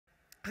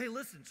Hey,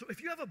 listen, so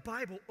if you have a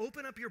Bible,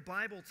 open up your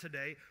Bible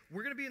today.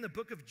 We're going to be in the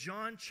book of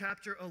John,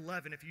 chapter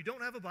 11. If you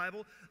don't have a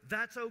Bible,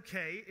 that's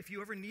okay. If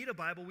you ever need a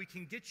Bible, we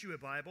can get you a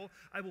Bible.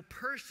 I will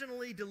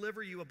personally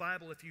deliver you a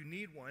Bible if you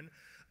need one.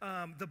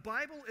 The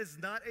Bible is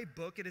not a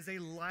book. It is a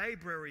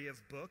library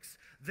of books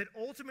that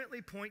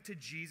ultimately point to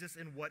Jesus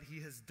and what he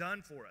has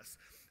done for us.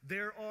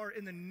 There are,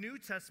 in the New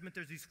Testament,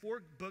 there's these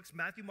 4 books,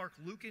 Matthew, Mark,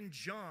 Luke, and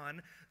John,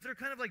 that are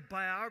kind of like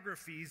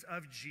biographies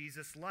of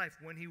Jesus' life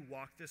when he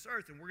walked this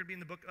earth. And we're going to be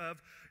in the book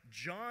of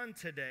John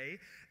today.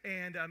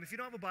 And if you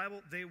don't have a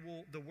Bible,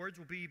 the words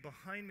will be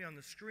behind me on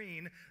the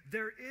screen.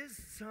 There is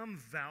some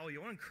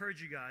value. I want to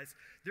encourage you guys.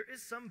 There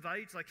is some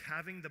value to like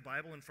having the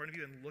Bible in front of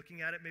you and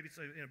looking at it, maybe it's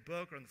in a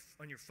book or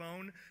on your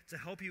phone, to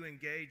help you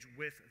engage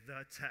with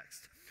the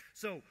text.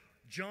 So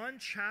John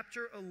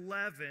chapter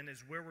 11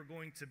 is where we're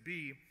going to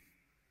be.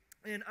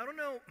 And I don't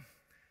know,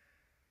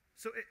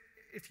 so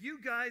if you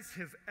guys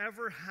have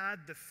ever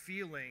had the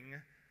feeling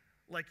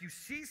like you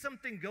see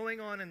something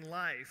going on in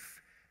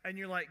life and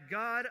you're like,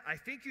 God, I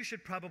think you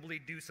should probably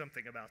do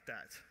something about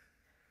that.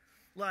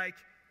 Like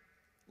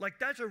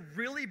that's a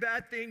really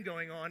bad thing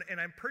going on, and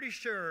I'm pretty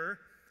sure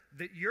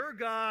that you're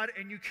God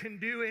and you can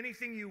do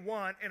anything you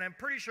want, and I'm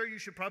pretty sure you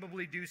should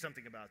probably do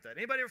something about that.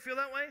 Anybody ever feel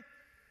that way?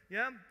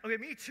 Yeah? Okay,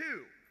 me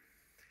too.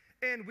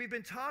 And we've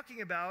been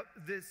talking about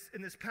this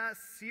in this past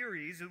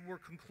series that we're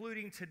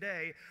concluding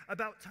today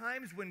about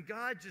times when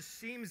God just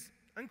seems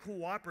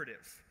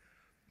uncooperative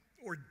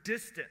or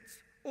distant,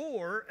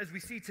 or as we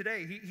see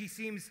today, he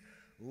seems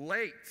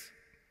late.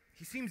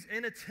 He seems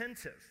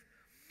inattentive.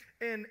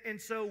 And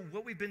so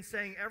what we've been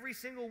saying every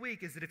single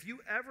week is that if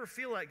you ever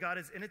feel like God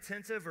is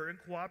inattentive or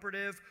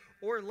uncooperative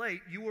or late,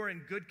 you are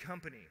in good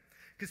company.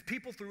 Because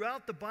people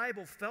throughout the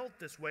Bible felt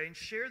this way and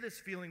share this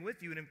feeling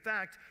with you. And in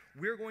fact,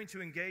 we're going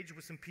to engage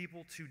with some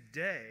people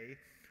today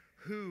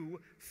who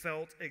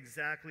felt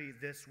exactly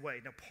this way.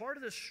 Now, part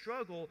of the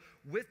struggle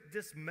with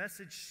this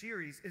message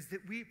series is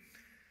that we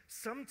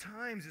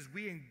sometimes, as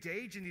we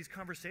engage in these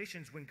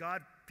conversations, when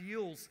God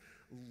feels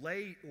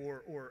late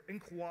or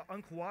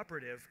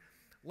uncooperative,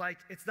 like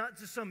it's not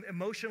just some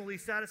emotionally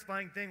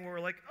satisfying thing where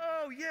we're like,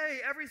 oh, yay,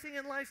 everything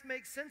in life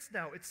makes sense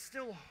now. It's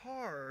still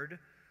hard,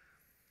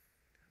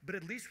 but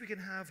at least we can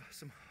have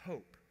some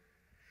hope.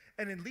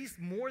 And at least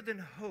more than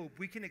hope,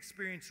 we can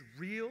experience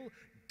real,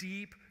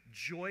 deep,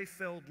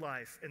 joy-filled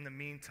life in the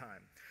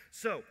meantime.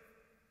 So,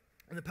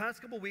 in the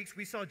past couple weeks,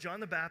 we saw John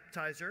the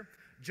Baptizer.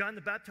 John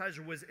the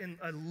Baptizer was in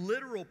a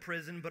literal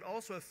prison, but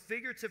also a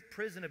figurative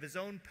prison of his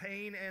own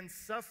pain and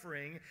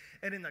suffering.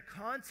 And in the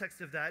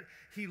context of that,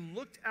 he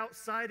looked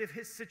outside of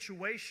his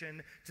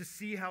situation to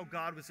see how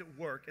God was at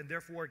work and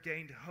therefore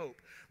gained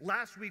hope.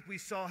 Last week, we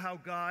saw how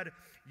God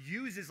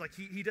uses, like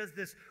he does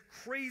this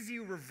crazy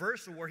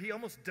reversal where he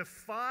almost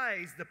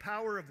defies the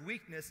power of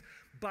weakness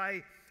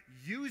by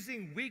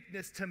using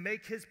weakness to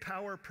make his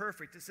power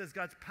perfect. It says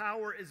God's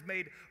power is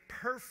made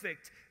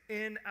perfect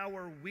in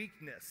our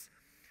weakness.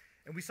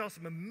 And we saw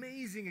some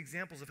amazing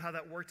examples of how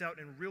that worked out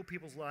in real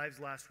people's lives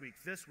last week.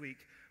 This week,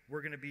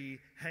 we're going to be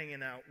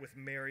hanging out with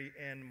Mary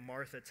and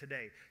Martha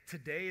today.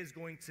 Today is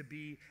going to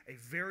be a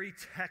very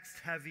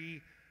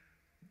text-heavy,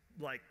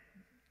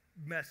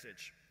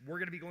 message. We're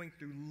going to be going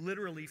through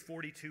literally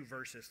 42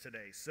 verses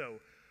today. So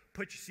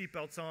put your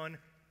seatbelts on,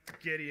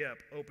 giddy up,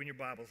 open your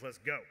Bibles, let's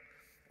go.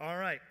 All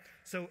right,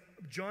 so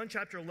John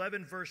chapter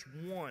 11, verse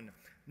 1.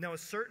 Now a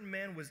certain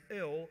man was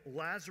ill,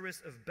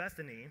 Lazarus of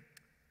Bethany,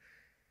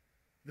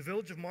 the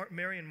village of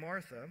Mary and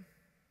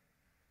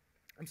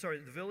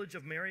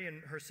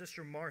her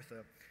sister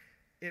Martha.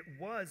 It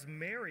was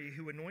Mary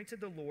who anointed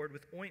the Lord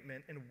with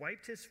ointment and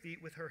wiped his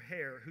feet with her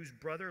hair, whose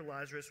brother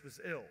Lazarus was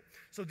ill.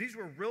 So these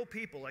were real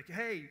people. Like,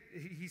 hey,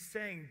 he's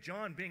saying,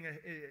 John,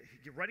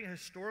 writing a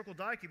historical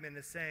document,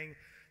 is saying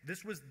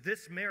this was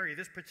this Mary,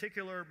 this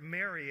particular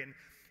Mary, and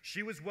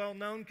she was well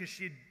known because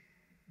she had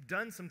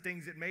done some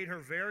things that made her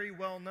very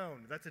well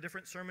known. That's a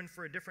different sermon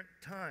for a different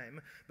time,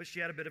 but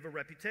she had a bit of a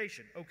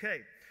reputation.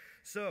 Okay,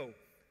 so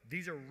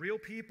these are real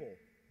people.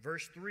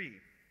 Verse 3.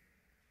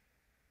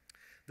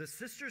 The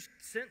sisters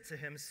sent to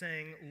him,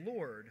 saying,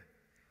 Lord,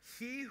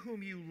 he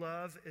whom you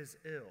love is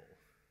ill.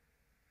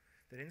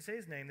 They didn't say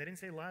his name. They didn't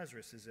say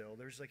Lazarus is ill.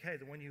 They're just like, hey,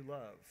 the one you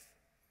love.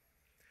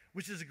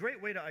 Which is a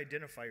great way to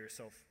identify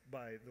yourself,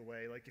 by the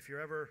way. Like, if you're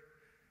ever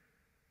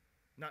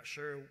not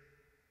sure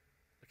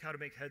how to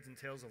make heads and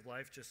tails of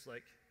life, just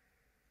like,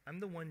 I'm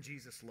the one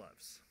Jesus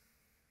loves.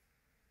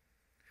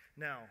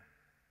 Now,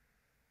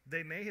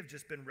 they may have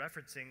just been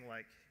referencing,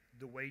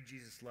 the way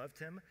Jesus loved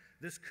him.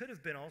 This could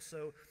have been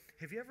also,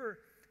 have you ever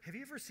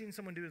seen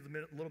someone do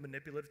the little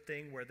manipulative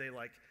thing where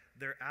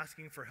they're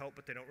asking for help,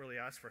 but they don't really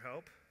ask for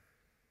help?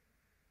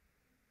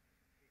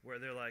 Where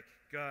they're like,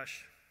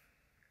 gosh,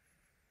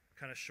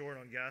 kind of short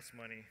on gas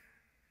money.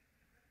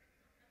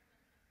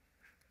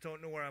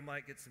 Don't know where I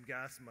might get some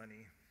gas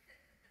money.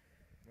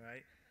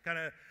 Right?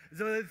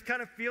 So it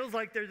kind of feels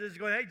like they're just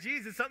going, hey,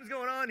 Jesus, something's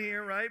going on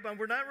here, right? But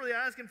we're not really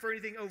asking for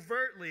anything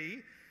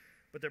overtly,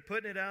 but they're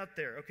putting it out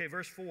there. Okay,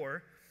 verse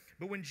 4.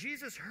 But when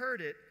Jesus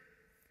heard it,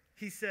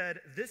 he said,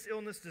 "This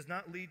illness does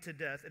not lead to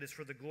death. It is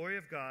for the glory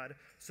of God,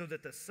 so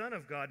that the Son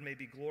of God may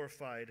be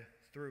glorified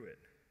through it."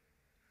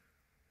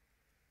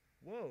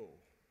 Whoa.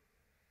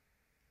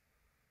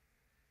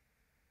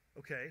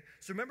 Okay,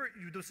 so remember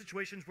those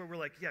situations where we're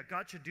like, yeah,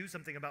 God should do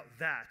something about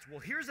that. Well,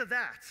 here's a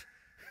that.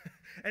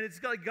 And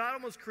it's like God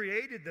almost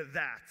created the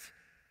that.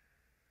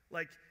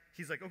 Like,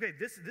 he's like, okay,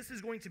 this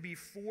is going to be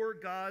for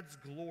God's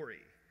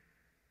glory.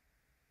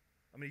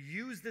 I'm going to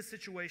use this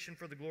situation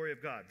for the glory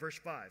of God. Verse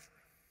 5.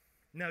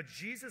 Now,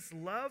 Jesus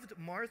loved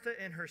Martha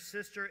and her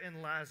sister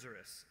and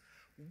Lazarus.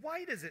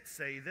 Why does it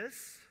say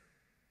this?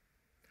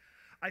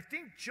 I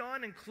think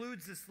John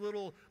includes this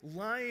little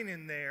line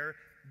in there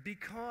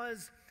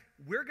because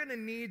we're going to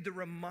need the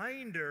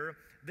reminder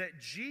that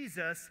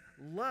Jesus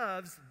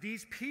loves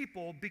these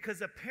people,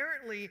 because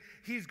apparently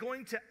he's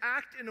going to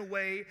act in a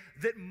way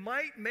that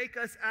might make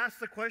us ask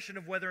the question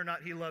of whether or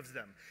not he loves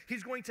them.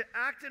 He's going to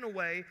act in a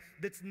way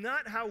that's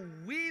not how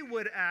we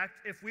would act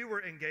if we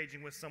were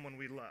engaging with someone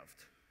we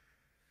loved.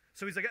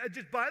 So he's like,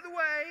 just by the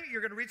way,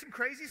 you're going to read some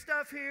crazy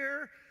stuff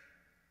here.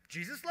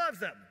 Jesus loves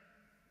them,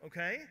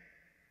 okay?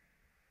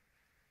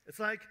 It's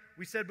like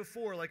we said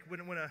before, like when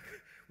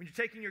you're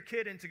taking your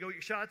kid in to go get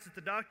your shots at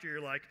the doctor,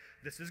 you're like,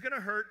 this is going to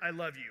hurt, I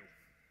love you,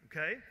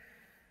 okay?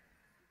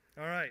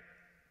 All right.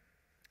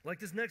 Like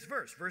this next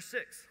verse, verse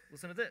 6.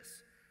 Listen to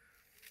this.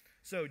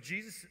 So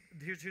Jesus,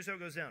 here's how it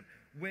goes down.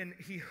 When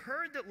he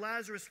heard that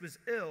Lazarus was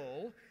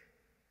ill,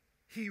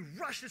 he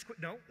rushed as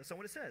quick. No, that's not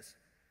what it says.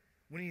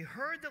 When he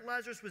heard that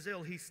Lazarus was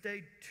ill, he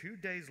stayed 2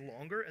 days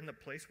longer in the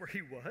place where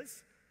he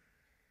was.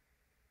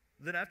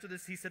 Then after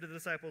this, he said to the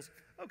disciples,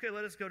 okay,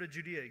 let us go to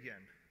Judea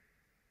again.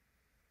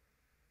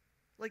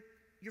 Like,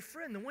 your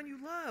friend, the one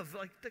you love,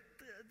 like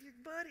your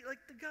buddy, like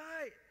the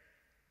guy,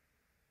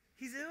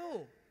 he's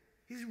ill.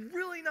 He's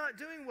really not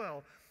doing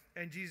well.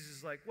 And Jesus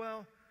is like,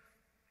 well,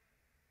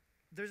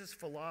 there's this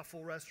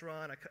falafel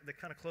restaurant. They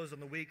kind of close on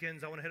the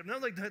weekends. I want to hit them.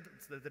 No, like, that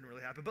didn't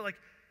really happen. But, like,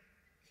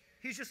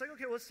 he's just like,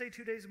 okay, well, let's stay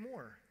 2 days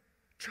more.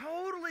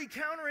 Totally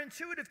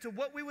counterintuitive to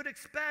what we would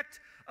expect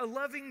a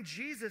loving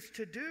Jesus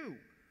to do.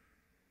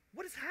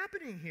 What is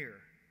happening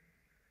here?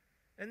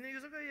 And then he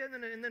goes, okay, yeah,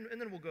 and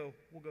then we'll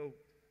go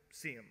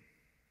see him.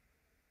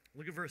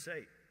 Look at verse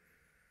 8.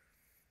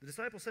 The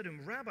disciples said to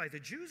him, Rabbi, the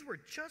Jews were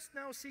just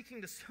now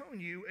seeking to stone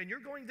you, and you're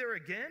going there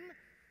again?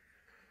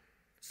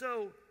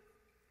 So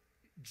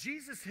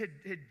Jesus had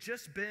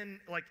just been,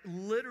 like,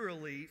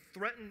 literally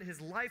threatened,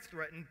 his life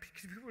threatened,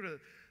 because people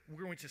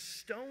were going to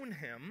stone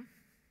him,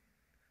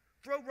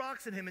 throw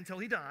rocks at him until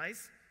he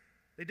dies.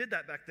 They did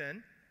that back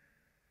then.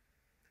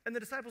 And the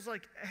disciples are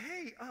like,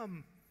 hey,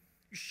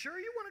 you sure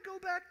you want to go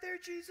back there,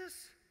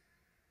 Jesus?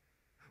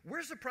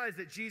 We're surprised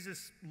that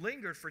Jesus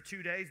lingered for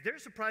 2 days. They're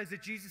surprised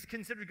that Jesus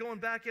considered going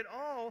back at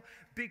all,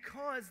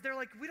 because they're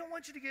like, we don't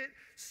want you to get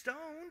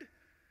stoned.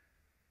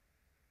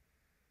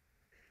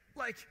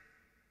 Like,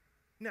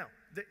 now,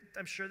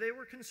 I'm sure they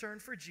were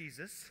concerned for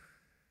Jesus.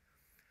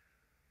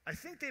 I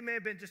think they may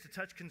have been just a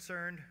touch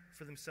concerned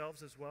for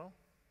themselves as well.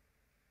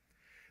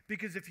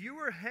 Because if you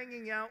were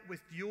hanging out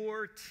with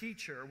your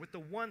teacher, with the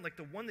one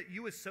that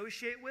you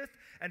associate with,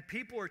 and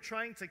people are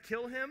trying to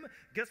kill him,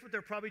 guess what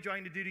they're probably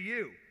trying to do to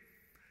you?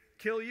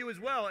 Kill you as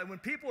well. And when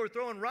people are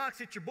throwing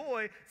rocks at your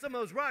boy, some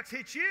of those rocks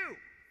hit you.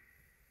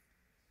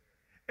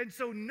 And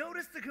so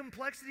notice the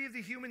complexity of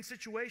the human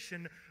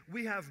situation.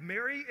 We have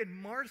Mary and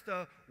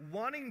Martha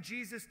wanting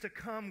Jesus to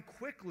come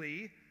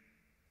quickly,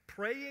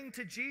 praying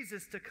to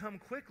Jesus to come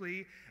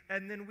quickly,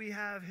 and then we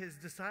have his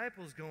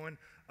disciples going,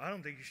 I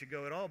don't think you should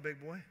go at all,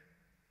 big boy.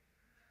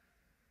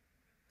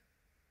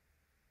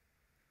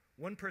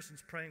 One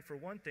person's praying for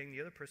one thing,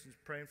 the other person's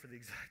praying for the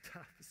exact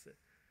opposite.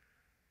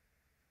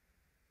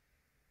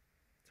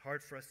 It's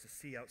hard for us to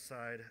see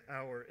outside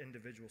our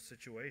individual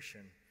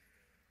situation,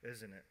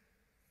 isn't it?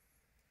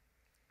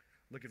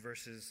 Look at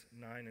verses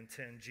 9 and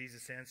 10.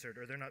 Jesus answered,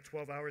 are there not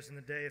 12 hours in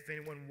the day? If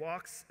anyone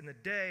walks in the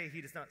day,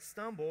 he does not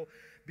stumble,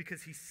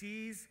 because he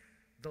sees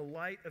the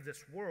light of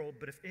this world.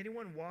 But if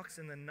anyone walks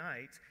in the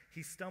night,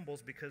 he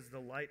stumbles because the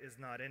light is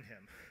not in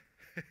him.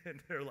 And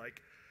they're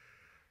like,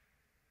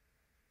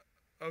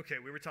 okay,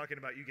 we were talking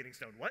about you getting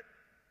stoned. What?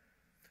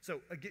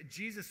 So again,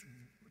 Jesus,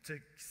 to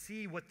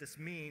see what this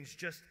means,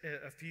 just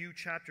a few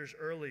chapters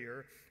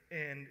earlier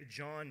in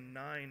John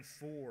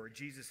 9:4,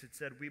 Jesus had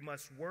said, we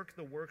must work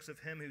the works of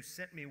him who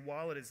sent me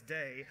while it is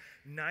day.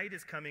 Night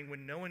is coming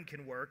when no one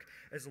can work.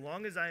 As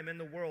long as I am in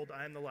the world,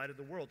 I am the light of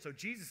the world. So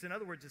Jesus, in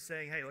other words, is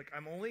saying, hey, look,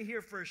 I'm only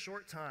here for a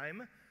short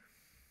time.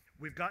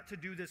 We've got to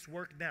do this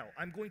work now.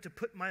 I'm going to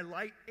put my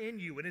light in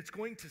you, and it's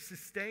going to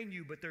sustain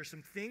you, but there's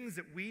some things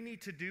that we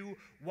need to do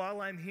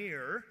while I'm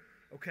here,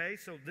 okay?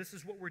 So this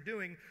is what we're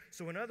doing.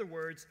 So in other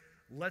words,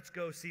 let's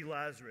go see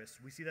Lazarus.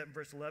 We see that in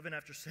verse 11.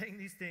 After saying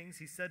these things,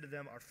 he said to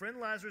them, our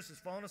friend Lazarus has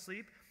fallen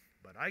asleep,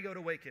 but I go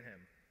to waken him.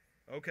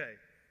 Okay,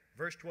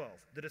 verse 12.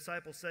 The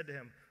disciples said to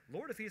him,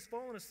 Lord, if he has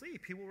fallen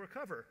asleep, he will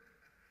recover.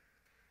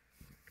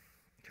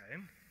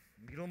 Okay,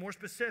 be a little more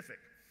specific.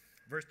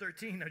 Verse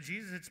 13, now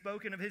Jesus had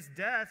spoken of his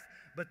death,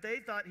 but they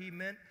thought he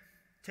meant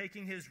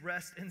taking his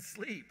rest and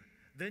sleep.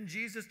 Then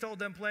Jesus told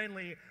them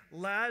plainly,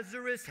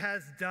 Lazarus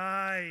has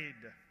died.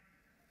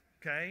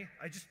 Okay?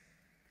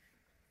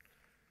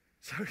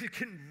 So he's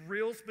getting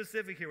real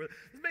specific here.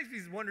 This makes me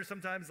wonder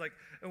sometimes, like,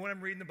 when I'm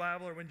reading the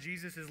Bible or when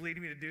Jesus is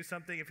leading me to do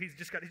something, if he's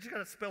just got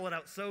to spell it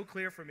out so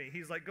clear for me.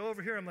 He's like, go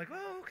over here. I'm like,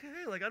 oh,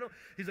 okay. Like,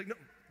 he's like, no,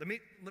 let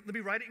me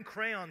write it in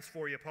crayons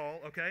for you, Paul,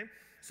 okay?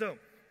 So,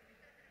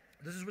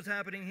 this is what's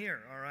happening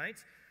here, all right?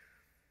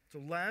 So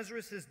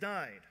Lazarus has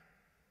died.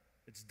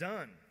 It's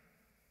done.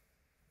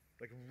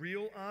 Like,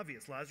 real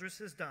obvious. Lazarus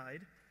has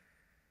died.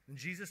 And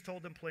Jesus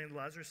told them plainly,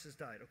 Lazarus has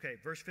died. Okay,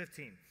 verse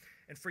 15.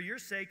 And for your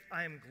sake,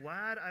 I am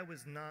glad I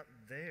was not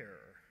there.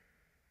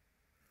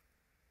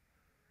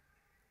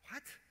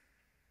 What?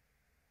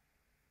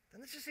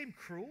 Doesn't this just seem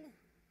cruel?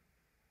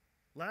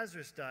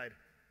 Lazarus died.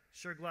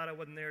 Sure glad I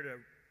wasn't there to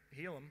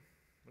heal him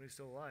when he's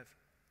still alive.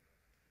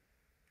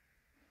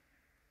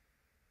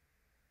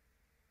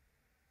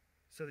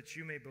 So that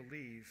you may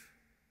believe,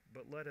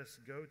 but let us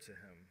go to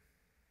him.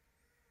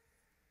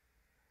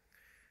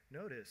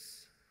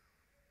 Notice,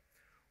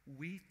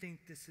 we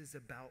think this is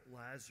about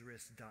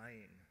Lazarus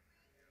dying.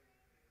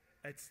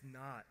 It's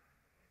not.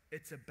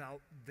 It's about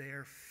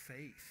their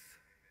faith.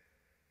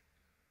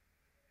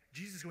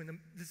 Jesus is going,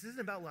 this isn't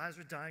about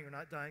Lazarus dying or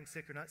not dying,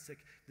 sick or not sick.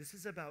 This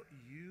is about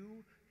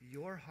you,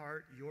 your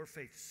heart, your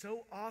faith.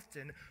 So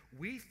often,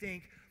 we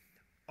think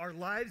our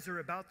lives are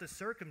about the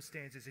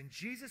circumstances, and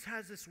Jesus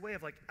has this way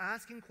of like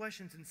asking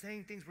questions and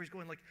saying things where he's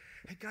going like,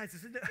 hey guys,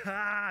 this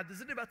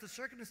isn't about the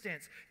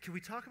circumstance. Can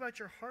we talk about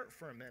your heart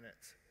for a minute?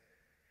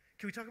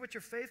 Can we talk about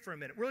your faith for a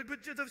minute? We're like,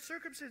 but the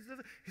circumstances.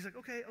 He's like,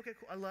 okay,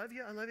 cool. I love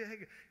you. Hey,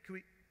 can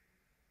we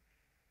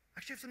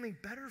actually have something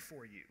better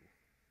for you?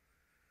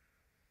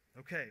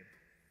 Okay.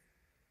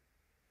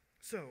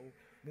 So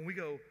when we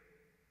go,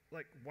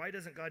 like, why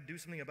doesn't God do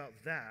something about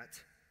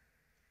that?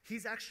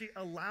 He's actually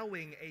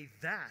allowing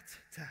that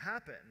to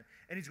happen.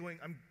 And he's going,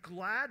 I'm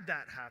glad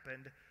that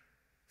happened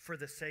for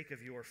the sake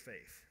of your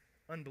faith.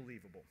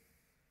 Unbelievable.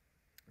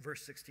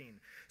 Verse 16.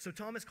 So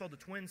Thomas, called the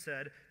twin,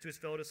 said to his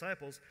fellow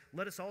disciples,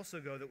 let us also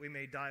go that we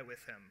may die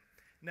with him.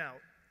 Now,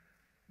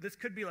 this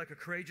could be like a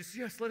courageous,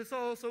 yes, let us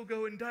also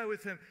go and die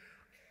with him.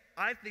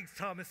 I think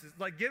Thomas is,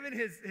 like, given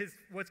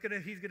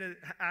he's gonna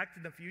act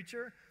in the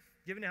future,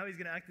 given how he's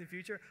gonna act in the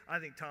future, I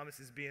think Thomas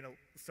is being a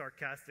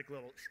sarcastic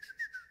little,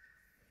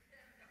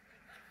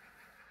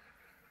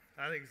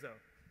 I think so.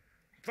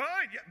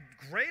 Fine,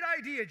 yeah, great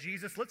idea,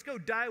 Jesus. Let's go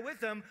die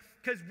with him,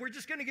 because we're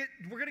gonna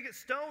get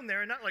stoned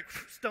there, and not like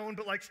stoned,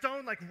 but like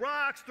stoned, like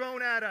rocks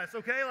thrown at us,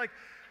 okay? Like,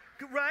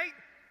 right?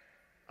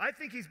 I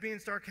think he's being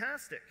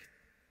sarcastic.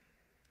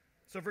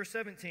 So verse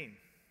 17.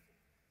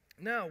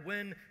 Now,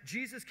 when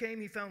Jesus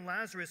came, he found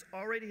Lazarus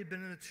already had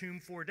been in the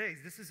tomb 4 days.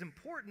 This is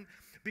important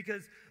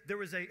because there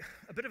was a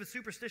bit of a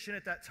superstition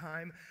at that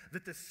time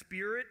that the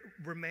spirit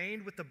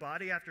remained with the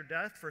body after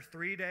death for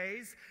 3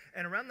 days.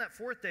 And around that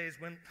fourth day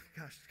is when,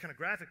 gosh, it's kind of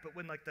graphic, but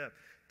when like the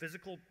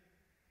physical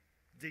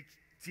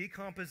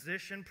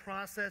decomposition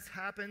process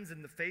happens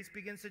and the face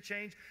begins to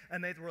change,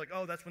 and they were like,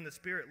 oh, that's when the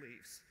spirit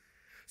leaves.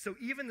 So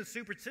even the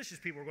superstitious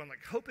people were going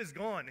like, hope is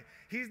gone.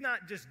 He's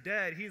not just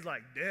dead, he's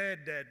like dead,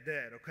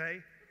 okay?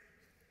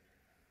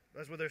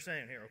 That's what they're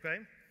saying here,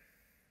 okay?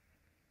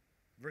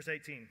 Verse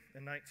 18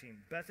 and 19.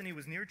 Bethany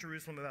was near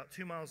Jerusalem, about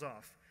 2 miles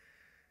off.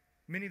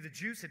 Many of the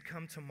Jews had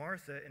come to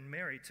Martha and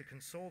Mary to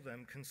console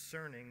them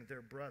concerning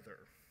their brother.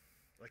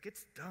 Like,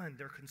 it's done.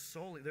 They're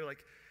consoling. They're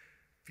like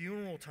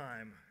funeral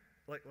time.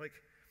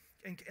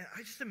 And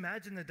I just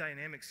imagine the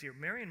dynamics here.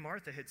 Mary and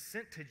Martha had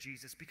sent to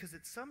Jesus because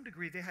at some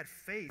degree they had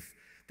faith.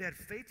 They had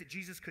faith that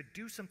Jesus could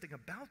do something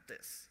about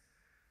this.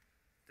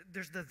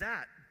 There's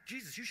that.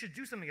 Jesus, you should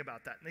do something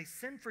about that. And they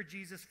send for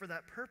Jesus for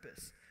that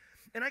purpose.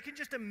 And I can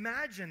just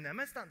imagine them.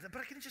 It's not,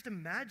 but I can just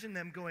imagine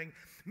them going,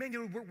 man,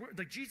 we're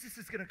like, Jesus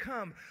is going to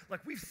come.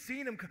 Like, we've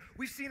seen him.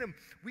 We've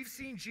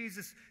seen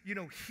Jesus,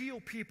 heal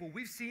people.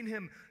 We've seen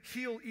him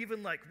heal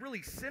even like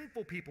really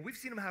sinful people. We've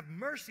seen him have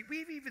mercy.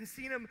 We've even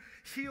seen him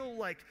heal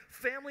like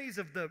families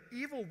of the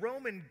evil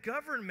Roman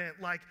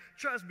government. Like,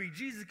 trust me,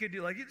 Jesus could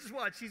do. Like, you just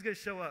watch. He's going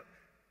to show up.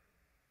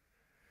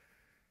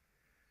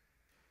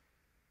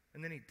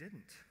 And then he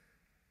didn't.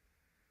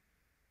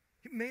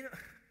 He made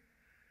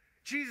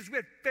Jesus, we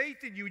had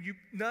faith in you, and you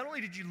not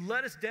only did you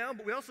let us down,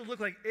 but we also look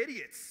like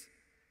idiots.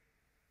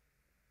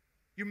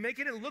 You're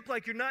making it look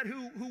like you're not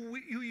who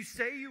you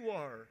say you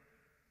are.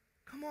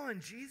 Come on,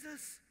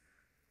 Jesus.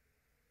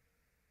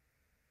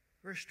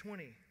 Verse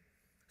 20.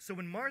 So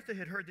when Martha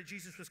had heard that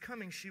Jesus was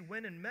coming, she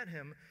went and met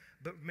him,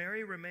 but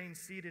Mary remained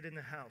seated in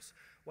the house.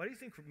 Why do you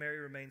think Mary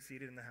remained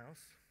seated in the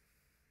house?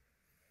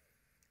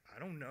 I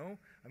don't know.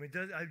 I mean,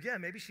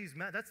 maybe she's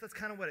mad. That's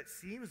kind of what it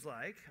seems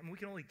like. I mean, we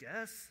can only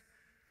guess.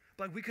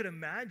 But we could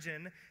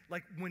imagine,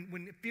 like,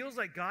 when it feels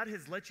like God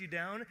has let you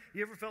down,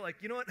 you ever felt like,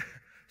 you know what?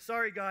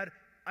 Sorry, God,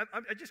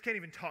 I just can't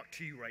even talk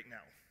to you right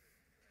now.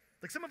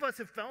 Like, some of us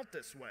have felt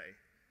this way.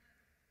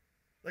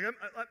 Like,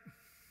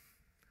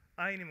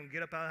 I ain't even gonna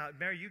get up out of the house.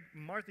 Mary,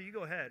 Martha, you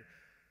go ahead.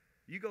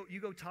 You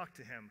go talk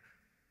to him.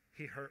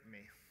 He hurt me.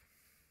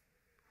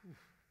 Whew.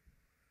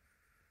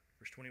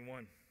 Verse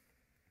 21.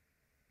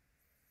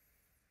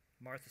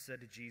 Martha said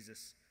to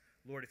Jesus,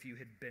 Lord, if you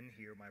had been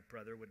here, my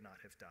brother would not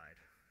have died.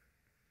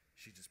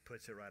 She just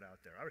puts it right out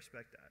there. I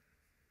respect that.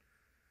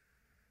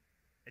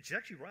 And she's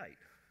actually right.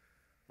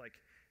 Like,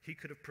 he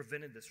could have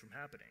prevented this from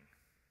happening.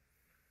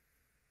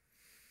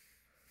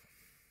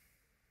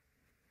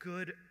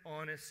 Good,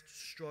 honest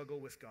struggle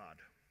with God.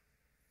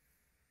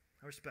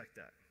 I respect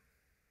that.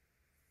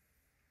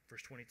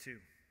 Verse 22.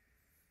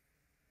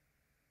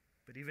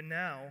 But even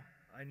now,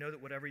 I know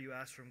that whatever you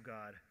ask from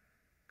God,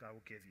 God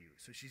will give you.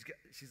 So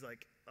she's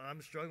like,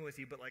 I'm struggling with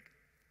you, but like,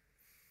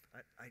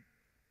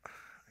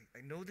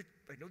 I know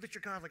that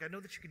you're God. Like, I know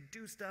that you can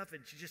do stuff,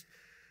 and she just,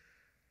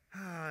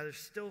 there's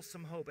still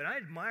some hope. And I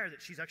admire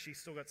that she's actually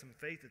still got some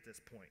faith at this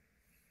point.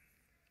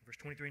 Verse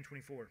 23 and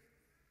 24.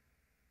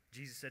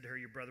 Jesus said to her,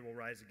 your brother will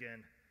rise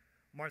again.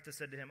 Martha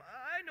said to him,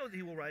 I know that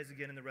he will rise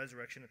again in the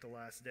resurrection at the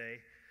last day.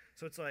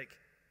 So it's like,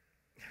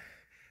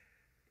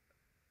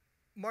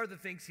 Martha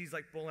thinks he's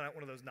like pulling out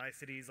one of those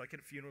niceties, like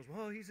at funerals,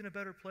 well, he's in a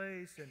better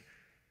place. And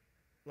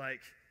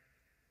like,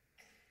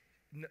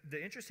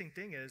 the interesting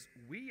thing is,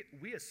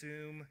 we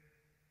assume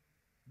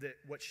that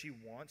what she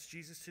wants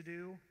Jesus to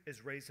do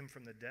is raise him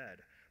from the dead.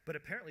 But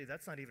apparently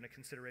that's not even a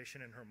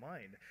consideration in her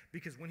mind.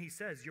 Because when he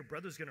says, your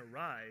brother's going to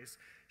rise,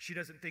 she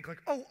doesn't think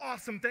like, oh,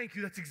 awesome, thank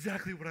you, that's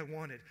exactly what I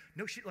wanted.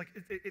 No, she like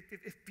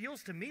it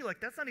feels to me like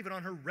that's not even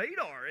on her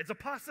radar. It's a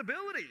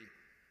possibility.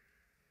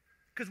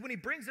 Because when he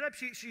brings it up,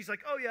 she's like,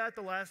 oh yeah, at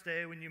the last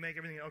day when you make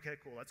everything, okay,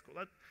 cool, that's cool.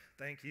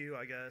 Thank you,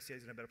 I guess. Yeah,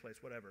 he's in a better place,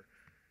 whatever.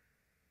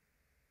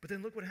 But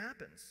then look what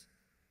happens.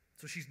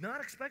 So she's not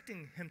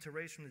expecting him to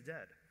raise from the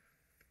dead.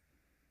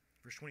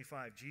 Verse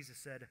 25, Jesus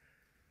said,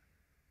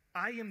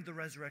 I am the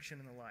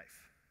resurrection and the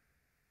life.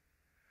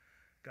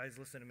 Guys,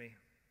 listen to me.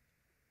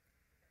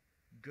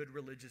 Good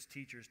religious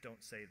teachers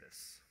don't say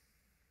this.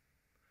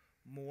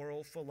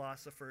 Moral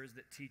philosophers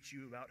that teach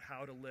you about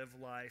how to live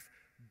life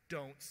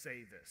don't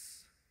say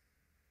this.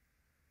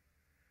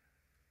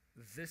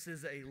 This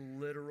is a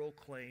literal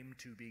claim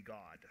to be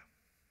God.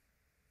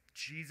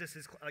 Jesus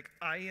is like,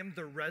 I am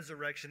the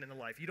resurrection and the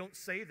life. You don't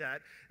say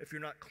that if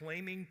you're not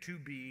claiming to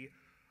be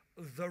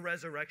the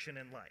resurrection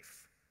and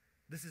life.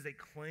 This is a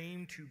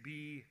claim to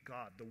be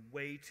God, the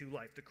way to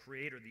life, the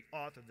creator, the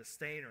author, the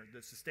sustainer,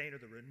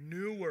 the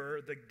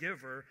renewer, the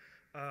giver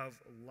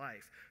of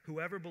life.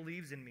 Whoever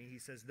believes in me, he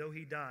says, though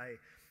he die,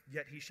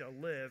 yet he shall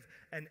live.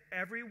 And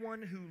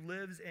everyone who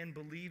lives and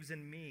believes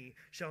in me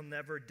shall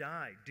never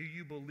die. Do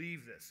you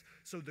believe this?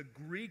 So the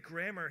Greek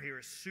grammar here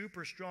is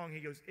super strong. He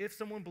goes, if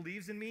someone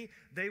believes in me,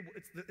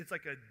 it's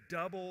like a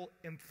double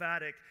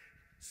emphatic,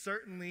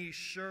 certainly,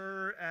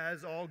 sure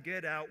as all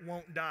get out,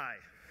 won't die.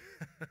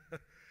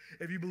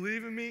 If you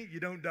believe in me, you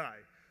don't die.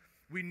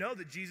 We know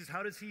that Jesus,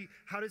 how does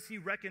he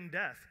reckon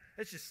death?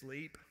 It's just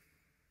sleep.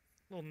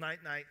 A little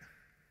night-night.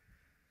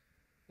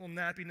 A little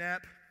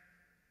nappy-nap.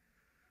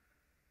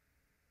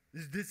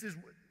 This is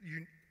what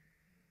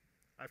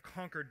I've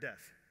conquered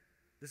death.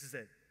 This is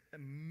an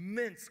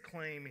immense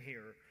claim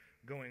here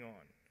going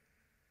on.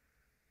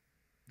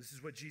 This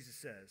is what Jesus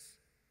says.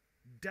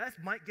 Death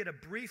might get a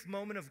brief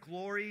moment of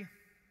glory.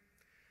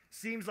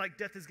 Seems like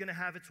death is going to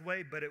have its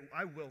way, but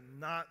I will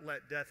not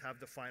let death have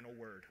the final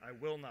word. I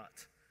will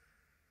not.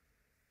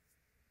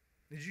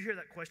 Did you hear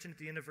that question at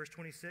the end of verse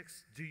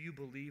 26? Do you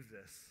believe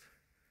this?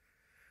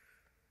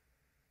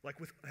 Like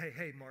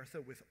hey,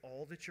 Martha, with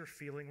all that you're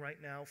feeling right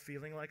now,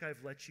 feeling like I've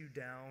let you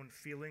down,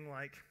 feeling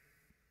like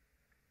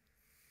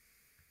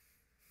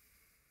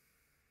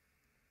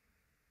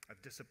I've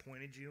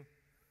disappointed you,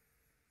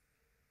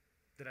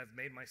 that I've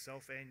made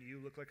myself and you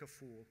look like a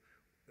fool,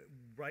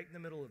 right in the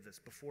middle of this,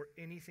 before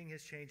anything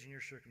has changed in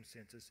your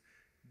circumstances,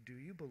 do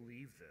you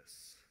believe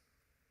this?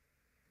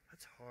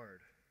 That's hard.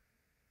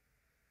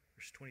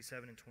 Verse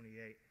 27 and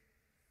 28.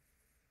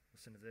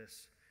 Listen to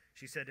this.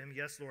 She said to him,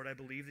 yes, Lord, I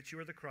believe that you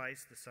are the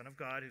Christ, the Son of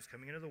God, who's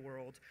coming into the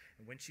world.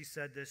 And when she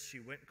said this, she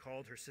went and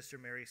called her sister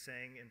Mary,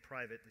 saying in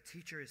private, the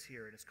teacher is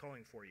here and is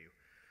calling for you.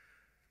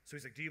 So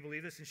he's like, do you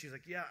believe this? And she's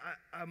like, yeah,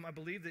 I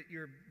believe that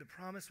you're the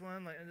promised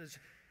one. Like,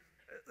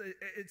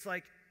 it's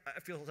like, I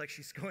feel like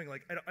she's going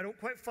like, I don't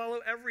quite follow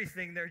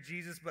everything there,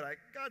 Jesus, but I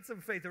got some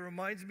faith. It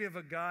reminds me of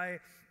a guy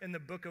in the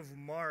book of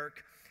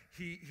Mark.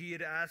 He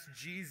had asked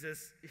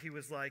Jesus, he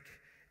was like,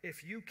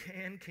 if you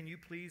can you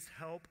please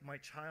help my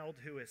child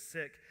who is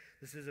sick?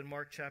 This is in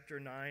Mark chapter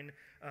 9,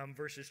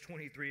 verses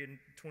 23 and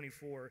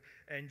 24.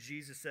 And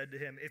Jesus said to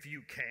him, if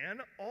you can,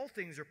 all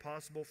things are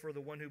possible for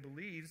the one who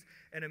believes.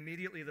 And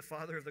immediately the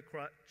father of the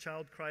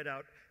child cried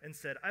out and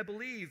said, I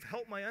believe,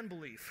 help my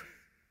unbelief.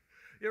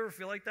 You ever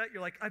feel like that?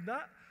 You're like, I'm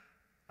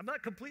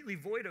not completely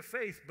void of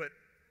faith, but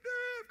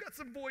I've got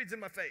some voids in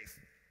my faith.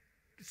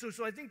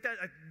 So I think that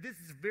this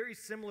is very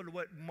similar to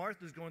what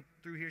Martha's going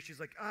through here. She's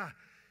like,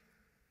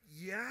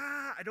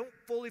 yeah, I don't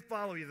fully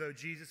follow you though,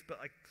 Jesus, but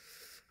like,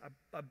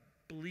 I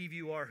believe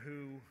you are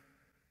who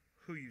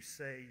you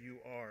say you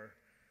are.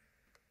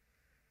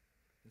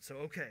 And so,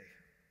 okay,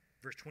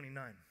 verse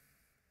 29.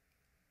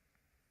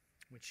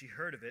 When she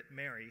heard of it,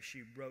 Mary,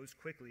 she rose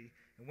quickly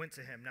and went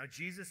to him. Now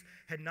Jesus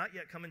had not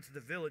yet come into the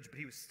village, but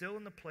he was still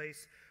in the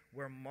place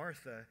where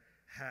Martha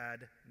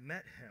had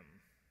met him.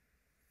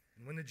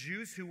 And when the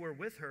Jews who were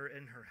with her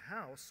in her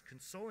house,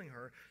 consoling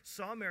her,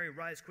 saw Mary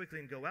rise quickly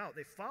and go out,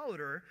 they followed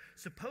her,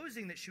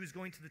 supposing that she was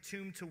going to the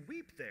tomb to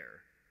weep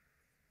there.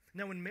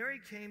 Now when Mary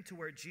came to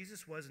where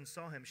Jesus was and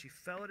saw him, she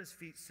fell at his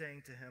feet,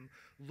 saying to him,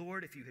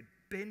 Lord, if you had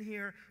been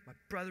here, my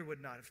brother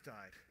would not have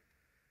died.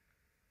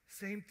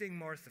 Same thing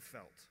Martha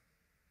felt.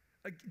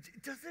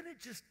 Doesn't it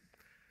just,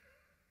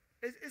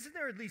 isn't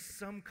there at least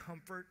some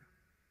comfort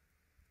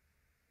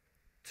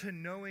to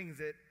knowing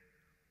that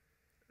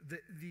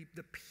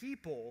the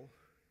people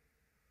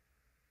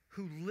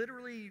who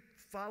literally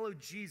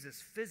followed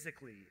Jesus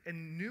physically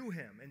and knew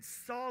him and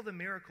saw the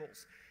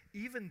miracles,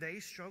 even they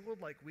struggled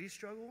like we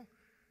struggle,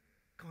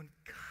 going,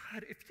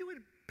 God, if you had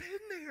been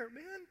there,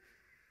 man,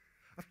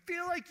 I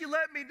feel like you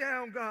let me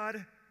down,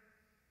 God.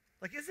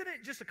 Like, isn't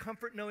it just a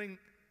comfort knowing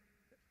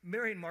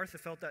Mary and Martha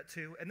felt that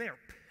too? And they are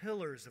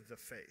pillars of the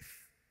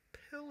faith.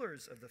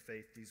 Pillars of the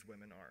faith these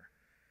women are.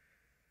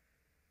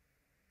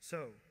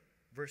 So,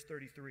 verse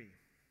 33.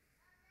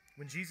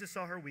 When Jesus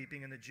saw her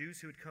weeping, and the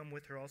Jews who had come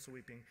with her also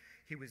weeping,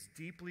 he was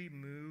deeply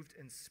moved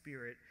in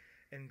spirit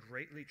and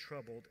greatly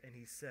troubled, and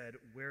he said,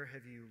 Where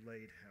have you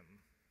laid him?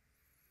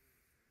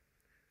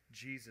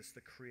 Jesus,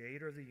 the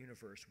creator of the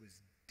universe, was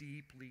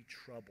deeply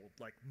troubled,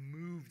 like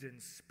moved in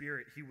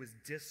spirit. He was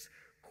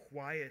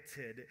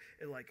disquieted,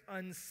 like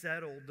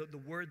unsettled. The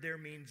word there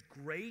means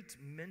great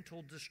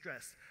mental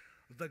distress.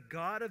 The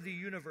God of the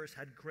universe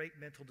had great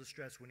mental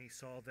distress when he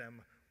saw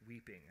them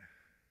weeping.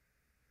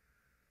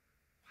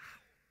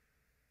 Wow.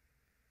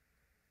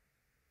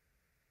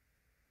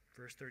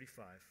 Verse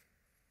 35.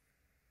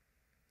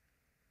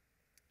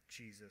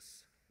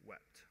 Jesus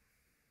wept.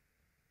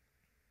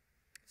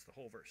 It's the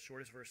whole verse,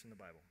 shortest verse in the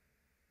Bible.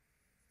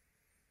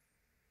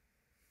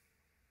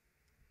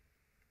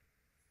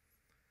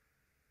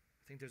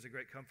 I think there's a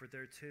great comfort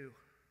there too.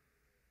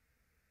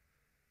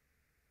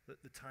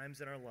 The times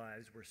in our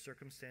lives where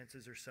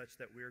circumstances are such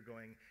that we're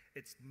going,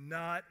 it's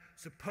not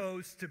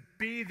supposed to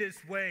be this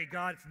way,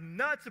 God. It's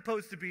not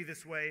supposed to be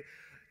this way.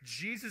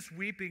 Jesus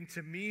weeping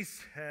to me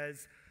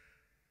says,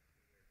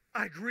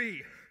 I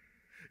agree.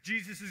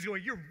 Jesus is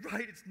going, you're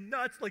right. It's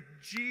nuts. Like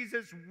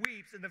Jesus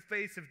weeps in the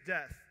face of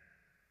death.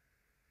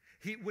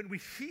 When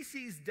he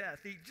sees death,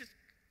 he just,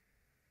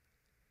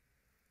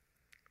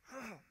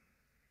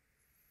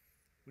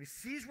 when he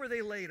sees where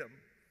they laid him,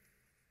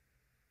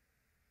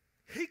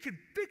 he can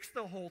fix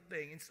the whole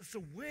thing. And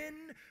so when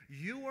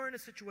you are in a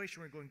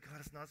situation where you're going, God,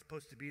 it's not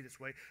supposed to be this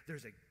way,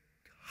 there's a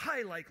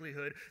high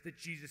likelihood that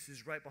Jesus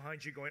is right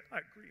behind you going, I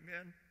agree,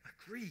 man. I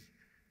agree.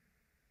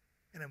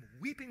 And I'm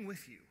weeping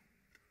with you.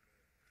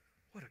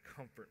 What a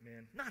comfort,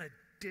 man. Not a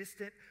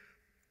distant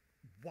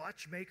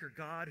watchmaker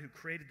God who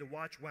created the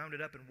watch, wound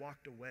it up, and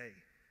walked away.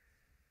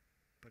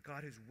 But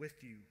God who's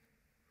with you,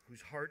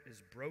 whose heart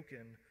is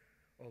broken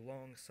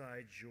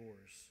alongside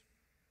yours.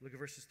 Look at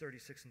verses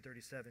 36 and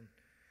 37.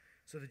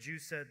 So the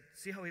Jews said,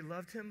 see how he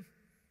loved him?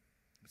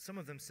 But some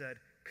of them said,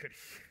 could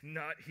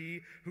not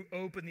he who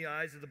opened the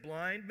eyes of the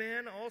blind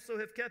man also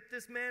have kept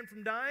this man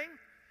from dying?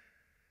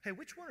 Hey,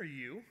 which one are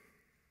you?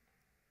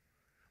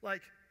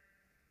 Like,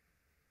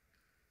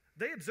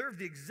 they observed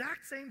the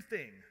exact same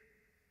thing.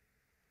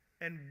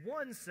 And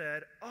one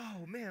said,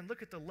 oh man,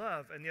 look at the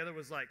love. And the other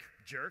was like,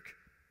 jerk.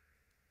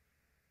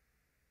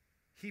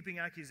 Heaping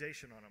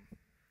accusation on him.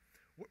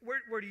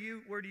 Where do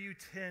you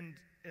tend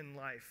in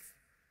life?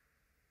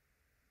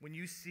 When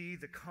you see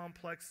the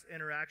complex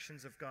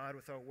interactions of God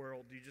with our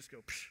world, do you just go,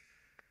 psh,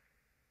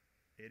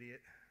 idiot,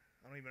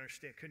 I don't even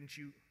understand. Couldn't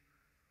you?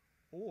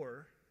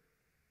 Or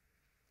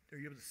are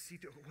you able to see,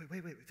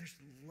 wait,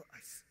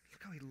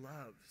 look how he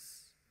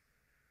loves.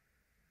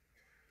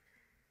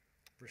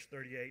 Verse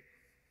 38,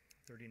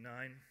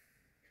 39.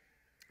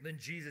 Then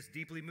Jesus,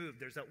 deeply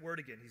moved, there's that word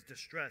again, he's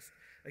distressed,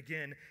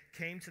 again,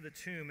 came to the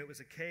tomb. It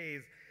was a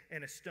cave,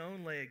 and a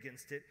stone lay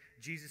against it.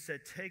 Jesus said,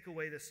 take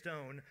away the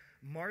stone.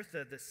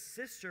 Martha, the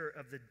sister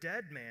of the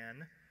dead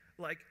man,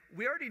 like,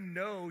 we already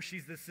know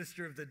she's the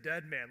sister of the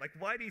dead man. Like,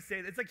 why do he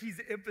say that? It's like he's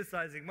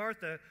emphasizing,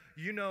 Martha,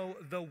 you know,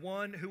 the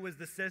one who was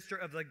the sister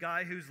of the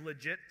guy who's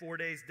legit 4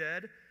 days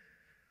dead,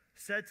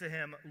 said to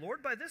him,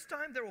 Lord, by this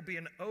time there will be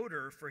an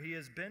odor, for he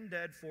has been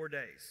dead 4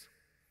 days.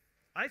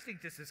 I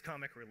think this is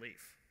comic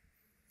relief.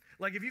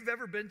 Like, if you've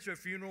ever been to a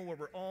funeral where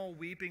we're all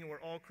weeping and we're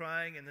all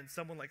crying, and then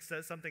someone like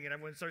says something and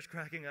everyone starts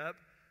cracking up,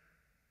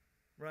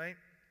 right?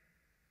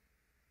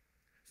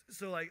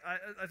 So like,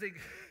 I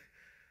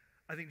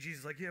think Jesus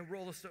is like, yeah,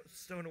 roll the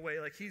stone away.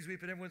 Like, he's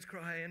weeping, everyone's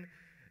crying,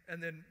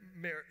 and then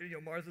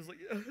Martha's like,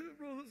 yeah,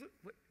 roll the stone.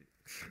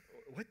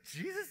 What,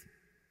 Jesus?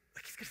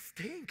 Like, he's gonna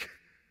stink.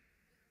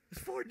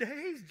 It's 4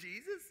 days,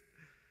 Jesus.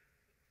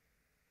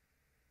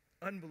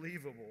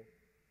 Unbelievable.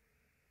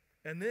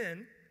 And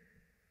then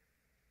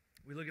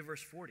we look at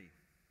verse 40.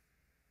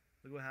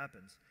 Look what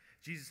happens.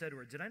 Jesus said to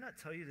her, did I not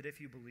tell you that if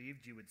you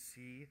believed, you would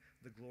see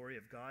the glory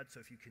of God? So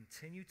if you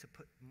continue to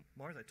put,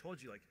 Martha, I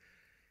told you, like,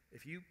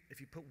 if you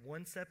put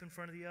one step in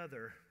front of the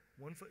other,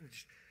 1 foot,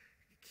 just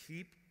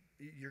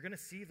you're going to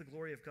see the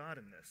glory of God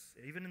in this,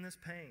 even in this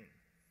pain.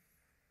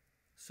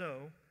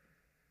 So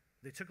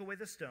They took away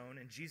the stone,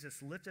 and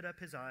Jesus lifted up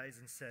his eyes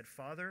and said,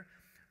 Father,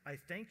 I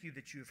thank you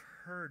that you have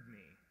heard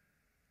me.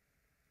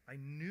 I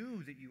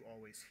knew that you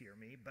always hear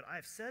me, but I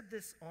have said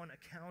this on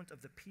account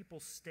of the people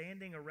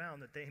standing around,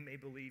 that they may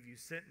believe you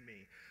sent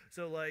me.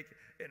 So like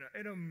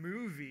in a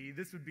movie,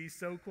 this would be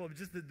so cool.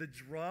 Just the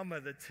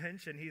drama, the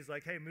tension. He's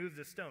like, hey, move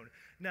the stone.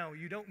 Now,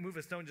 you don't move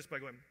a stone just by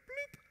going,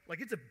 bloop. Like,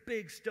 it's a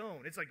big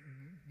stone. It's like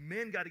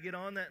men got to get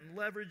on that and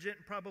leverage it,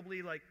 and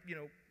probably like,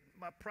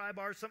 my pry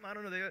bar or something, I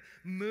don't know, they're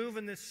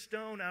moving this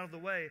stone out of the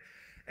way.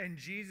 And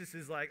Jesus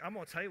is like, I'm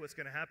going to tell you what's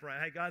going to happen,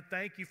 right? Hey, God,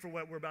 thank you for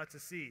what we're about to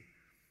see.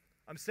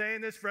 I'm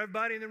saying this for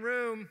everybody in the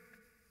room.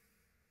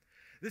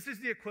 This is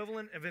the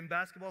equivalent of in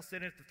basketball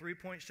sitting at the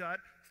three-point shot,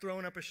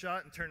 throwing up a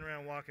shot, and turning around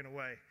and walking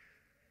away.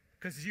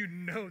 Because you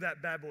know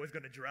that bad boy is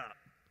going to drop.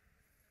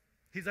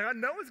 He's like, I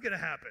know it's going to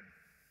happen.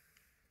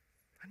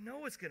 I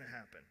know it's going to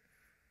happen.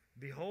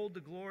 Behold the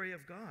glory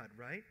of God,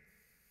 right?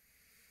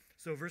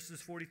 So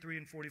verses 43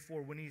 and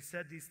 44, when he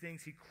said these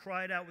things, he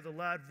cried out with a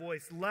loud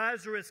voice,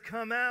 Lazarus,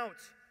 come out!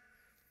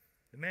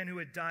 The man who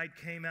had died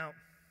came out.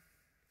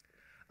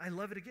 I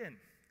love it again.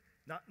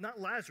 Not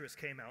Lazarus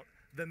came out.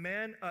 The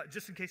man,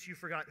 just in case you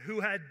forgot, who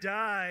had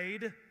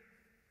died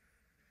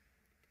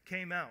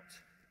came out.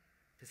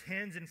 His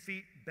hands and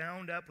feet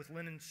bound up with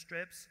linen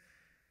strips,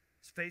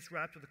 his face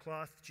wrapped with a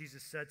cloth.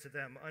 Jesus said to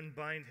them,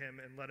 unbind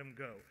him and let him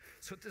go.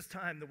 So at this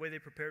time, the way they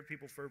prepared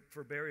people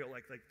for burial,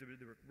 like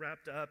they were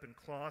wrapped up in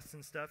cloths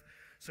and stuff.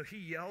 So he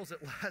yells at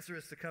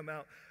Lazarus to come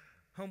out.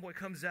 Homeboy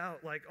comes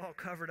out like all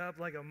covered up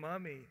like a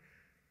mummy.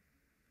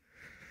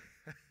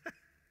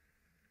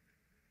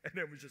 And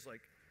it was just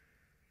like,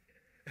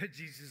 and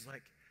Jesus is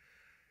like,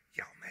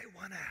 y'all may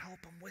want to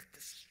help him with the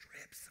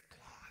strips of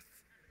cloth.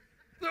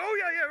 Oh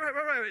yeah,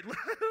 right.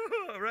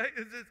 Right?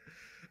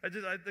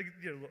 I think,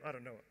 I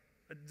don't know.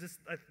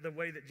 The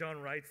way that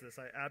John writes this,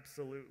 I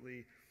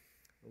absolutely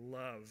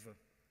love.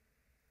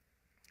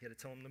 He had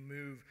to tell him to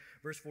move.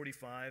 Verse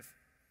 45,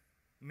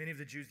 many of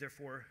the Jews,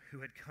 therefore,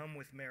 who had come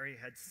with Mary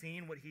had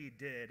seen what he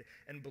did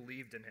and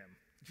believed in him.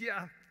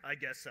 Yeah, I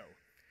guess so.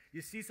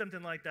 You see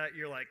something like that,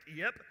 you're like,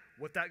 yep,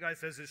 what that guy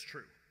says is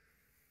true.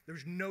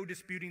 There's no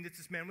disputing that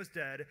this man was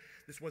dead.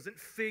 This wasn't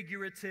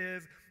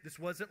figurative. This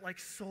wasn't like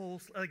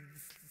soul, like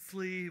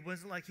sleep. It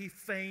wasn't like he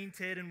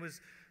fainted and was,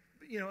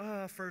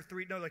 for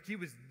 3. No, like he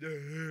was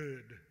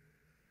dead.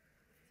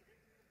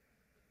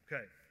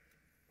 Okay.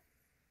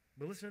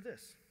 But listen to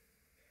this.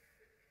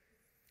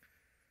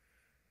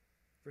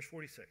 Verse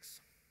 46.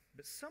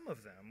 But some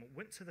of them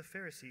went to the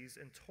Pharisees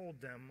and told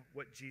them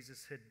what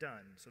Jesus had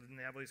done. So then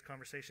they have all these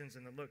conversations,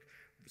 and then look,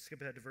 skip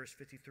ahead to verse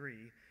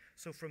 53.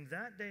 So from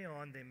that day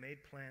on, they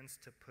made plans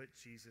to put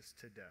Jesus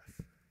to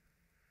death.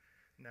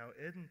 Now,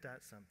 isn't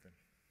that something?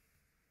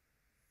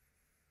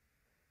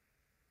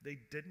 They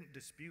didn't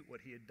dispute what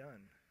he had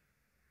done,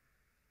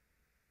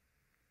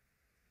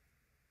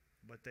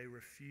 but they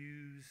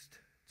refused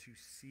to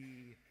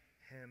see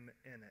him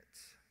in it.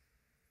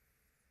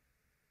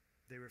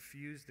 They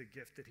refused the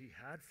gift that he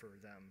had for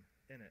them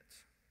in it.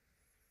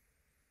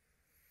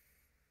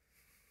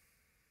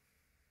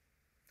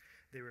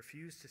 They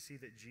refused to see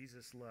that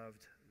Jesus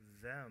loved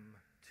them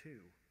too.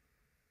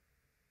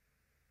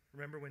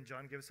 Remember when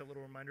John gave us a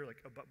little reminder,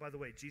 like, oh, by the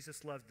way,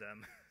 Jesus loved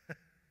them.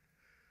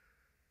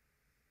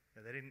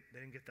 Yeah, they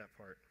didn't get that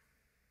part.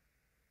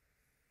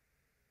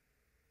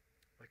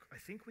 Like, I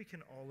think we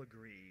can all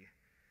agree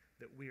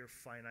that we are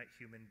finite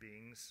human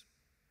beings.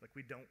 Like,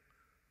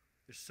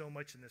 there's so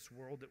much in this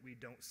world that we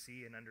don't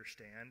see and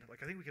understand.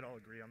 Like, I think we can all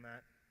agree on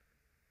that.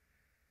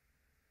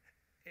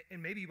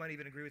 And maybe you might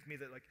even agree with me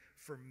that, like,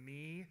 for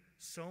me,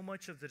 so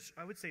much of this,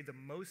 I would say the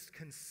most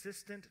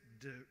consistent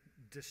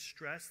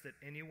distress that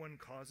anyone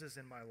causes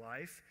in my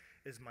life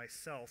is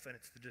myself, and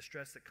it's the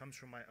distress that comes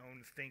from my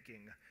own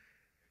thinking,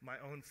 my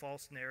own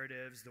false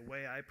narratives, the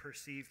way I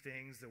perceive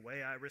things, the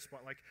way I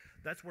respond. Like,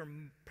 that's where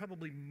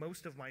probably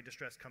most of my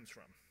distress comes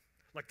from.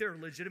 Like, there are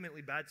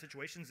legitimately bad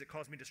situations that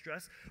cause me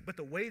distress, but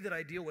the way that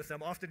I deal with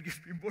them often gives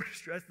me more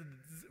distress than,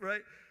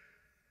 right?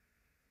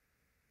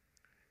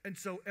 And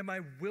so am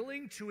I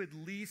willing to at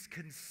least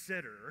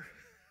consider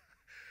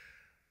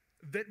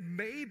that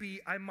maybe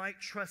I might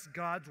trust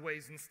God's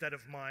ways instead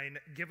of mine,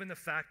 given the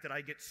fact that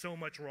I get so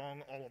much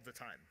wrong all of the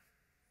time?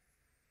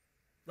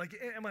 Like,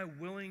 am I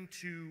willing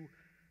to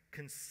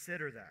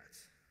consider that?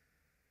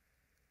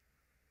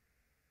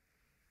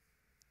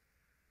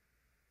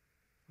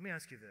 Let me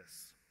ask you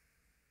this.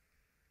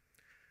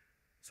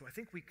 So I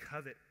think we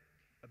covet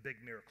a big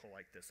miracle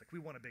like this. Like, we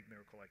want a big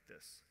miracle like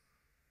this.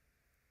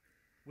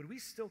 Would we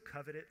still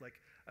covet it? Like,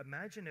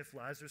 imagine if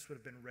Lazarus would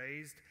have been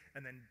raised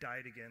and then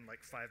died again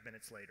like 5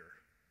 minutes later.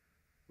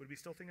 Would we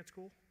still think it's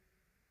cool?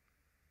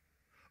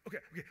 Okay.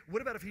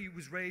 What about if he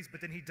was raised,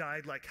 but then he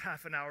died like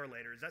half an hour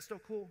later? Is that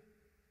still cool?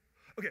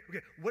 Okay.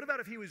 What about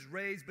if he was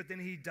raised, but then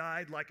he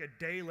died like a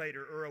day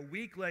later, or a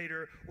week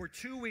later, or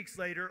 2 weeks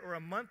later, or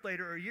a month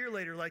later, or a year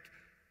later? Like,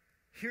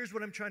 here's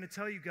what I'm trying to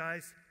tell you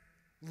guys.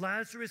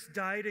 Lazarus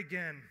died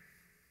again.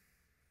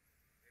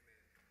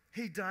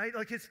 He died,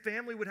 like his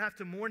family would have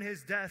to mourn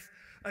his death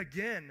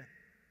again.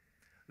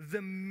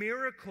 the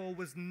miracle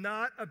was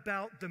not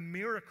about the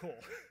miracle.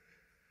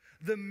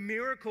 The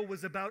miracle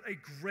was about a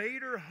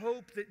greater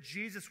hope that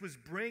Jesus was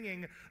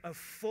bringing, a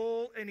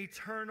full and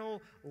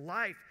eternal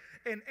life.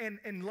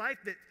 And life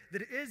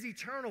that is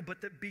eternal,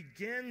 but that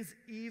begins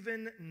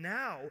even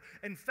now.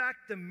 In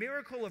fact, the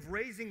miracle of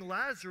raising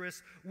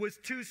Lazarus was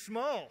too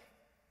small.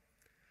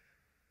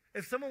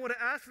 If someone would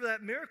have asked for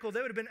that miracle,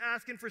 they would have been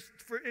asking for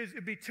it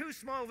would be too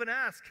small of an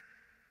ask,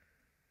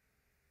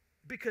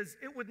 because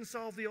it wouldn't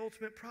solve the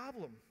ultimate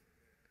problem.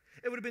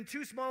 It would have been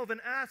too small of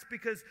an ask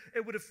because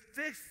it would have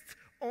fixed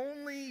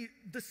only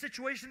the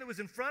situation that was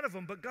in front of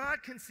them. But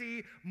God can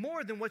see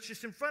more than what's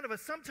just in front of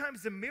us.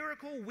 Sometimes the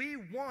miracle we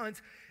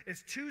want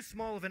is too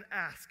small of an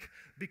ask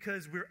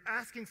because we're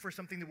asking for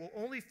something that will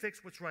only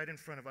fix what's right in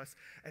front of us.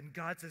 And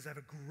God says, I have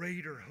a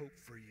greater hope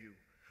for you,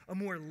 a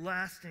more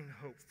lasting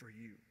hope for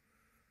you.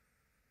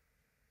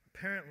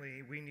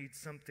 Apparently, we need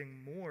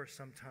something more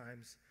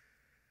sometimes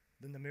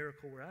than the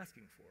miracle we're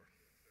asking for.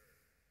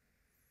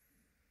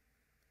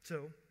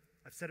 So,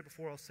 I've said it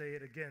before, I'll say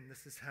it again.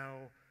 This is how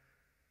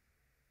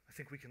I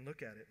think we can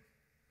look at it.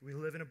 We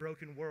live in a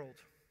broken world.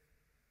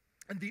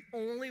 And the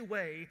only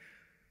way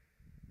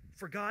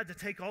for God to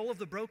take all of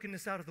the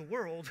brokenness out of the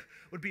world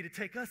would be to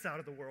take us out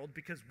of the world,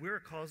 because we're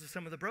a cause of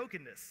some of the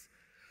brokenness.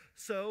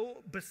 So,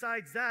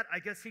 besides that, I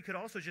guess he could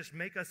also just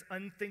make us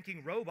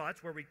unthinking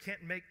robots where we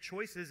can't make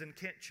choices and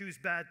can't choose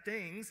bad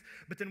things,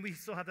 but then we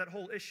still have that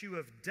whole issue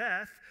of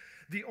death.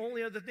 The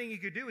only other thing he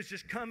could do is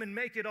just come and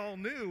make it all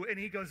new, and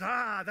he goes,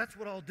 that's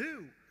what I'll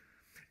do.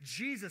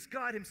 Jesus,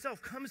 God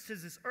himself, comes to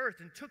this earth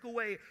and took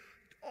away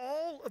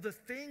all of the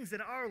things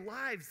in our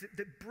lives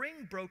that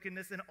bring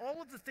brokenness, and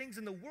all of the things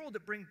in the world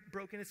that bring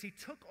brokenness, he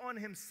took on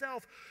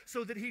himself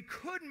so that he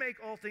could make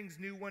all things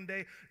new one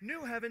day,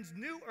 new heavens,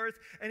 new earth,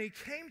 and he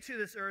came to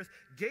this earth,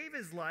 gave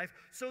his life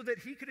so that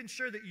he could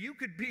ensure that you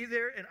could be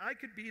there and I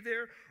could be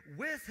there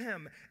with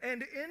him.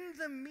 And in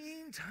the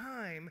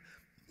meantime,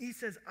 he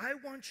says, I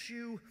want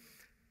you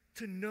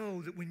to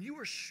know that when you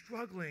are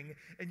struggling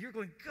and you're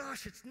going,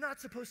 gosh, it's not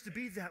supposed to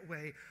be that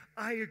way,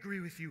 I agree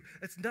with you.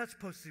 It's not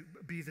supposed to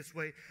be this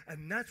way,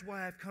 and that's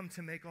why I've come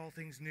to make all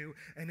things new.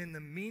 And in the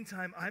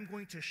meantime, I'm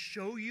going to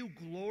show you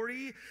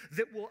glory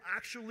that will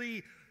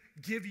actually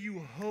give you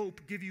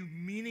hope, give you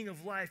meaning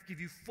of life, give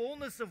you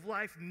fullness of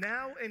life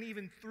now and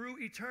even through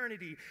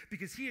eternity.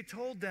 Because he had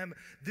told them,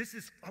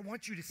 I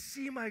want you to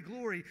see my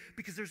glory,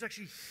 because there's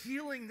actually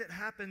healing that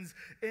happens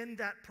in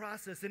that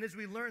process. And as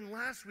we learned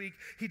last week,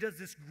 he does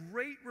this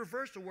great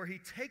reversal where he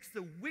takes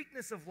the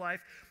weakness of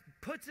life,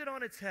 puts it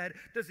on its head,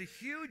 does a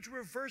huge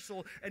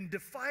reversal, and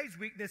defies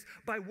weakness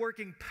by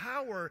working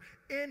power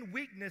in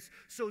weakness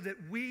so that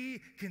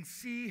we can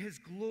see his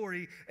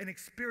glory and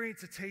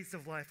experience a taste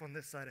of life on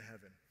this side of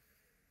heaven.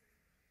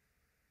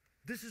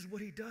 This is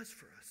what he does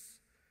for us.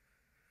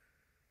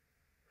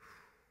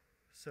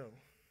 So,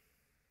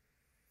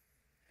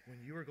 when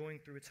you are going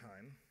through a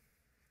time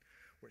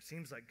where it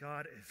seems like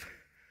God is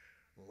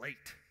late,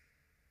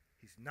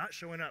 he's not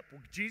showing up. Well,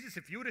 Jesus,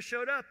 if you would have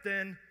showed up,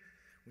 then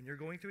when you're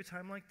going through a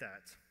time like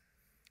that,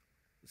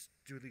 let's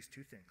do at least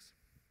two things.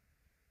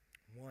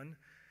 One,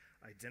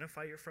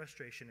 identify your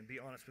frustration and be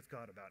honest with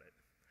God about it.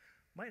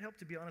 Might help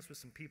to be honest with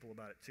some people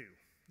about it too.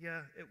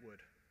 Yeah, it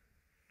would.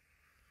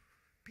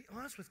 Be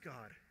honest with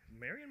God.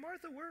 Mary and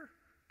Martha were.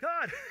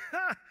 God,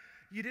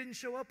 you didn't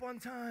show up on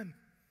time.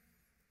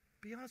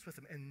 Be honest with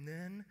him. And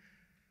then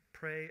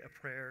pray a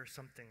prayer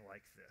something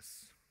like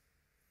this.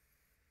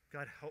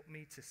 God, help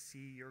me to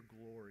see your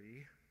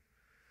glory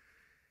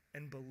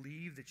and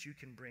believe that you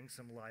can bring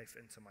some life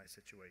into my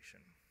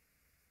situation.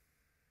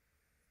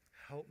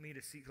 Help me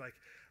to see,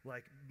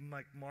 like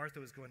Martha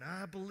was going,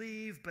 I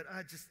believe, but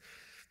I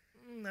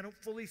don't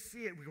fully see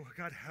it. We go,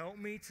 God, help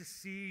me to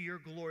see your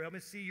glory. Help me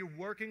to see your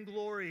working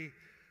glory,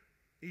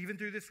 even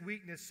through this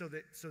weakness, so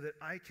that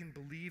I can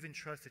believe and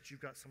trust that you've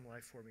got some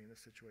life for me in this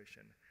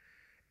situation.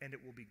 And it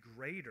will be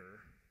greater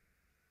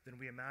than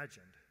we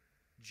imagined.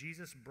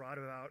 Jesus brought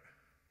about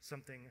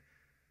something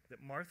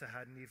that Martha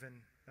hadn't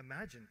even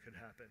imagined could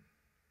happen.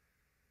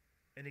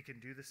 And he can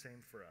do the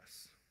same for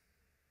us.